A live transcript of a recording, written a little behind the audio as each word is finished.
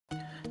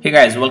Hey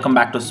guys, welcome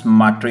back to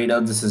Smart Trader.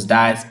 This is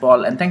Dias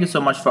Paul and thank you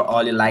so much for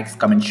all your likes,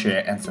 comment,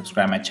 share and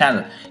subscribe my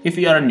channel. If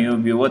you are a new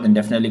viewer, then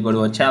definitely go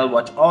to our channel,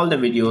 watch all the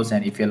videos,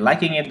 and if you're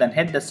liking it, then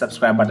hit the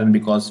subscribe button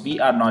because we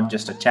are not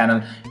just a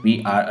channel,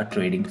 we are a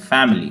trading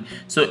family.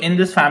 So in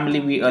this family,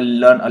 we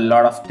learn a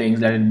lot of things,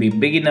 let it be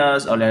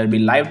beginners or let it be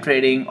live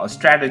trading or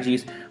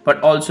strategies,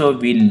 but also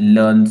we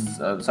learn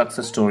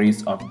success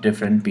stories of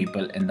different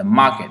people in the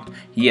market.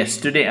 Yes,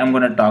 today I'm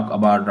going to talk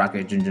about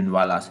Rakesh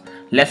Jhunjhunwala's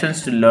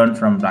lessons to learn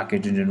from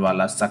Rakesh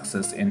Jhunjhunwala's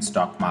success in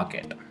stock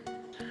market.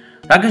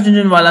 Rakesh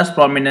Jhunjhunwala's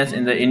prominence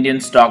in the Indian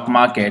stock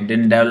market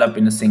didn't develop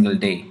in a single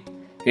day.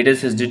 It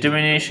is his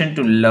determination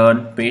to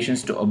learn,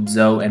 patience to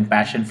observe, and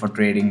passion for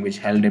trading which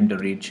helped him to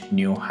reach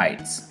new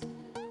heights.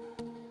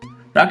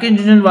 Rakesh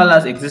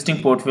Jhunjhunwala's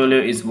existing portfolio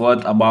is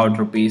worth about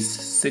Rs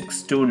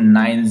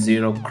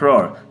 6290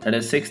 crore, that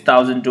is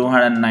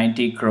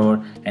 6290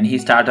 crore, and he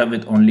started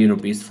with only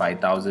Rs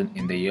 5000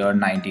 in the year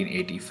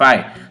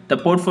 1985. The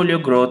portfolio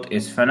growth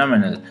is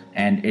phenomenal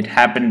and it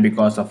happened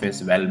because of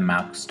his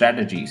well-mapped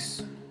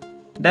strategies.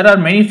 There are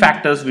many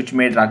factors which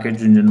made Rakesh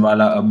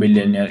Jhunjhunwala a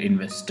billionaire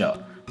investor.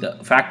 The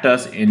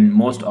factors in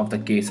most of the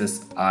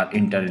cases are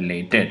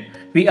interrelated.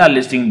 We are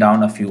listing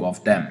down a few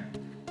of them.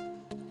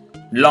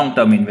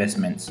 Long-term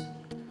investments.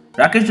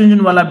 Rakesh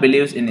Jhunjhunwala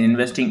believes in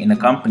investing in a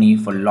company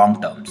for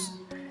long terms,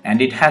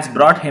 and it has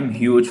brought him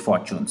huge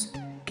fortunes.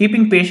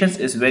 Keeping patience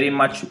is very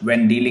much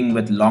when dealing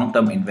with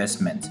long-term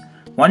investments.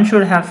 One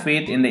should have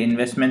faith in the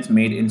investments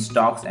made in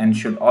stocks and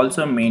should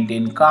also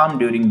maintain calm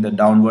during the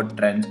downward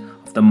trends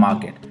of the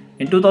market.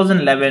 In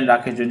 2011,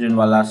 Rakesh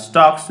Jhunjhunwala's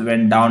stocks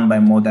went down by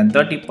more than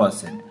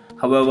 30%.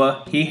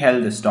 However, he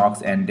held the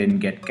stocks and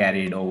didn't get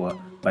carried over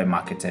by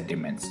market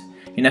sentiments.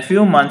 In a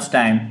few months'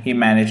 time, he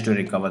managed to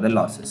recover the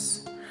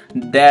losses.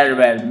 There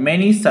were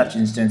many such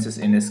instances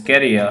in his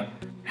career.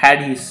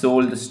 Had he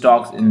sold the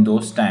stocks in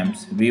those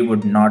times, we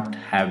would not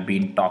have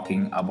been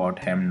talking about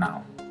him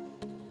now.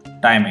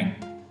 Timing.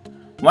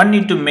 One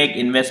needs to make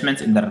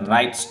investments in the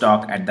right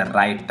stock at the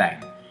right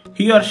time.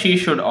 He or she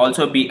should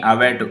also be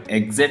aware to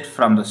exit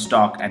from the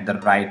stock at the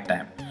right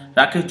time.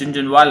 Rakesh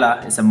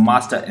Jhunjhunwala is a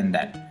master in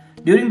that.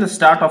 During the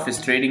start of his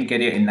trading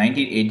career in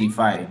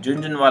 1985,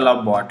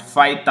 Jhunjhunwala bought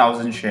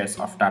 5,000 shares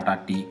of Tata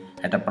Tea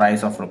at a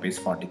price of Rs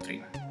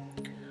 43.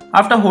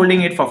 After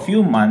holding it for a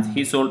few months,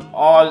 he sold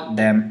all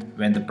them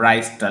when the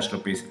price touched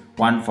Rs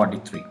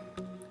 143.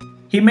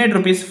 He made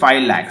Rs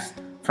 5 lakhs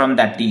from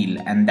that deal,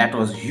 and that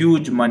was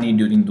huge money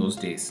during those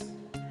days.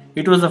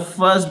 It was the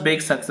first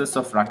big success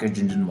of Rakesh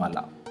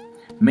Jhunjhunwala.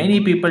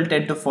 Many people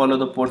tend to follow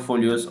the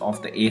portfolios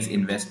of the ace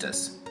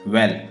investors.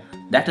 Well,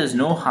 that is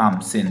no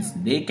harm since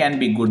they can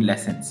be good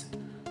lessons.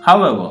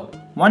 However,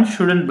 one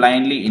shouldn't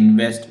blindly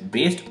invest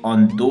based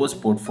on those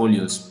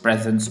portfolios'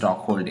 present stock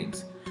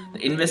holdings.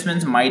 The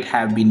investments might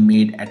have been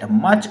made at a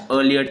much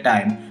earlier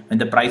time when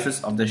the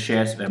prices of the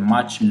shares were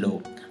much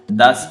low.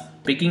 Thus,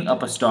 picking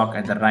up a stock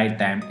at the right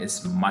time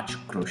is much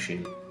crucial.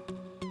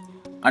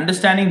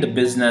 Understanding the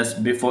business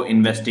before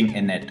investing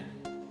in it.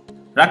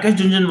 Rakesh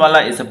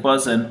Jhunjhunwala is a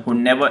person who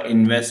never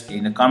invests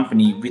in a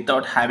company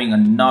without having a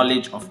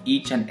knowledge of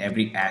each and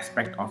every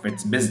aspect of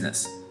its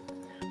business.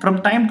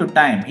 From time to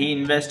time, he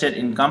invested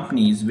in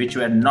companies which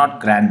were not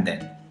grand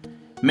then.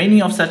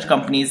 Many of such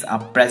companies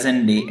are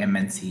present-day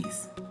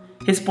MNCs.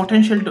 His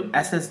potential to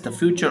assess the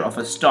future of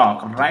a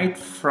stock right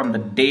from the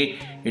day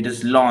it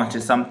is launched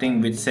is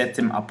something which sets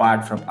him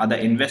apart from other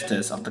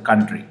investors of the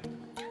country.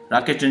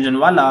 Rakesh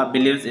Jhunjhunwala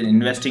believes in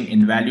investing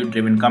in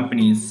value-driven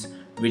companies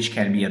which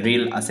can be a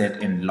real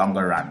asset in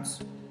longer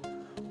runs.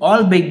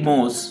 All big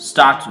moves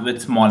start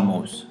with small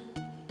moves.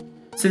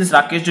 Since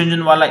Rakesh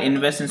Jhunjhunwala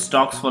invests in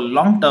stocks for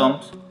long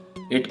terms,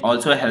 it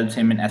also helps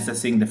him in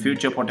assessing the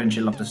future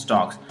potential of the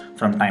stocks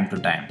from time to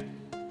time.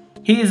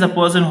 He is a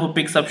person who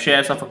picks up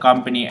shares of a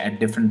company at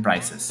different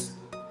prices.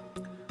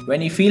 When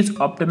he feels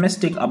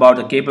optimistic about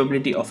the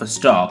capability of a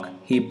stock,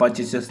 he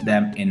purchases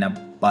them in a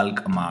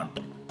bulk amount.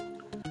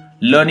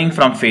 Learning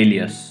from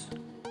failures.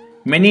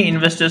 Many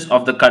investors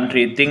of the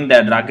country think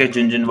that Rakesh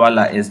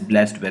Jhunjhunwala is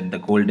blessed with the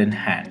golden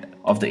hand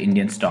of the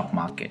Indian stock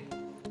market.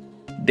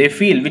 They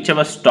feel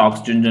whichever stocks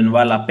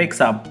Jhunjhunwala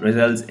picks up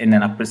results in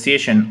an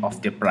appreciation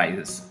of their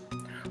prices.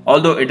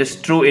 Although it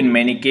is true in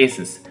many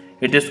cases,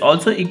 it is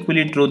also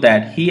equally true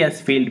that he has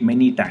failed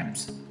many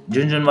times.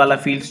 Jhunjhunwala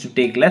feels to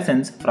take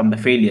lessons from the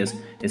failures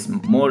is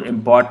more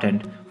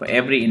important for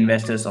every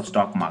investor of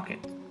stock market.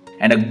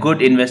 And a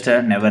good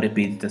investor never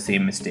repeats the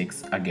same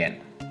mistakes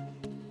again.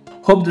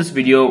 Hope this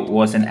video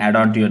was an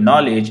add-on to your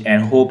knowledge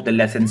and hope the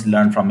lessons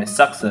learned from his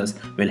success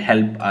will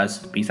help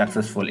us be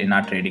successful in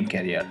our trading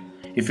career.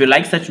 If you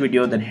like such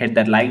video, then hit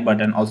that like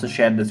button. Also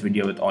share this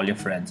video with all your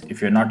friends.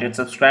 If you're not yet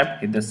subscribed,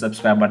 hit the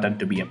subscribe button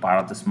to be a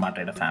part of the Smart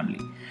Trader family.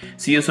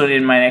 See you soon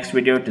in my next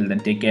video. Till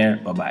then, take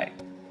care. Bye-bye.